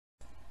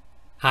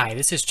Hi,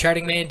 this is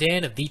Charting Man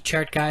Dan of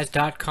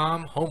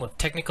TheChartGuys.com, home of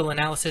technical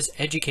analysis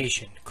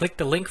education. Click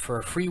the link for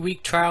a free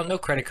week trial, no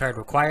credit card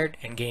required,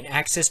 and gain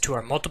access to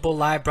our multiple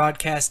live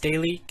broadcasts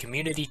daily,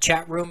 community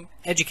chat room,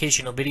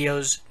 educational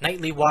videos,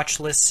 nightly watch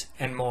lists,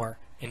 and more.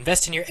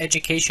 Invest in your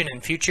education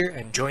and future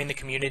and join the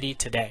community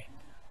today.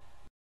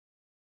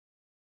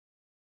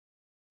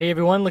 Hey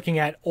everyone, looking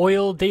at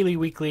oil daily,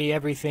 weekly,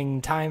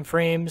 everything time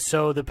frames.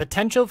 So the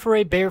potential for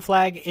a bear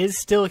flag is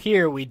still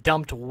here. We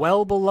dumped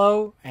well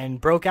below and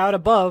broke out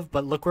above,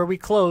 but look where we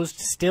closed,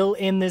 still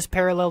in this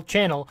parallel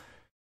channel.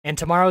 And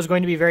tomorrow is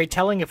going to be very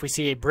telling. If we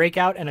see a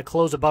breakout and a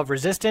close above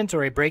resistance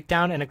or a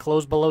breakdown and a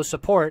close below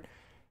support,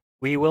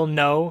 we will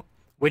know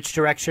which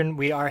direction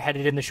we are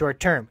headed in the short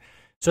term.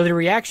 So the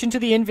reaction to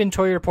the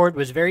inventory report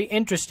was very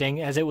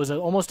interesting, as it was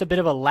almost a bit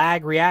of a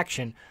lag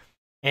reaction.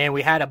 And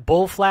we had a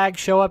bull flag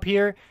show up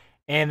here,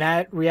 and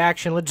that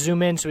reaction, let's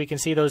zoom in so we can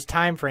see those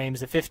time frames,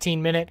 the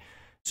 15-minute.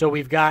 So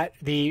we've got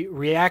the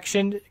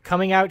reaction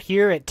coming out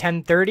here at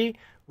 10:30, a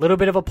little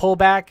bit of a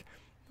pullback,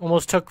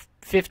 almost took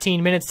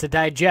 15 minutes to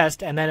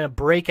digest, and then a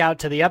breakout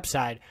to the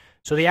upside.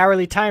 So the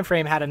hourly time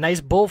frame had a nice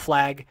bull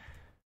flag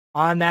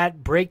on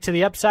that break to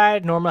the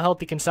upside, normal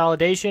healthy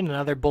consolidation,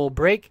 another bull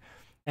break,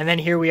 and then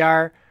here we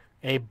are,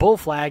 a bull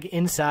flag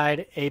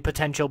inside a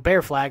potential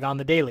bear flag on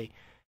the daily.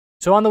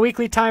 So on the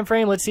weekly time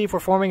frame, let's see if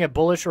we're forming a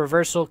bullish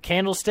reversal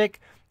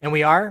candlestick, and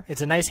we are. It's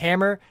a nice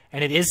hammer,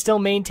 and it is still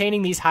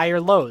maintaining these higher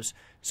lows.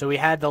 So we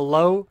had the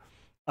low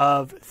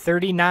of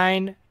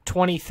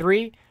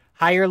 39.23,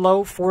 higher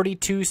low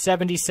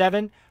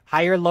 42.77,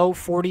 higher low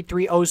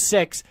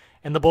 43.06,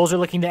 and the bulls are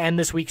looking to end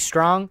this week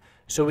strong,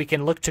 so we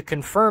can look to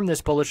confirm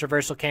this bullish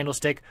reversal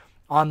candlestick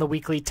on the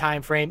weekly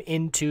time frame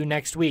into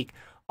next week.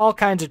 All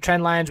kinds of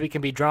trend lines we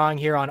can be drawing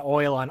here on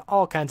oil on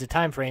all kinds of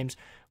time frames.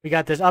 We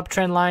got this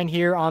uptrend line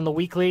here on the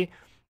weekly,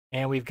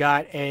 and we've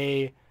got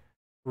a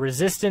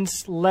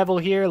resistance level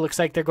here. Looks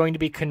like they're going to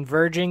be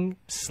converging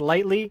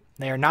slightly.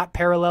 They are not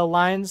parallel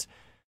lines,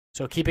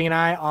 so keeping an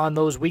eye on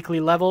those weekly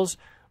levels.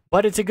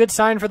 But it's a good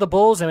sign for the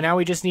bulls, and now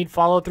we just need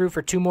follow through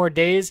for 2 more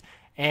days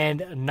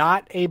and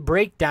not a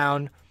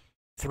breakdown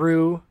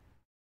through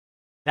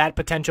that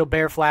potential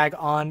bear flag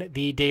on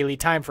the daily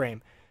time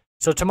frame.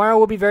 So tomorrow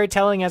will be very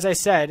telling, as I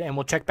said, and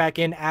we'll check back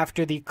in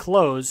after the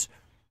close.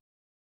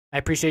 I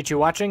appreciate you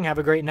watching. Have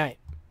a great night.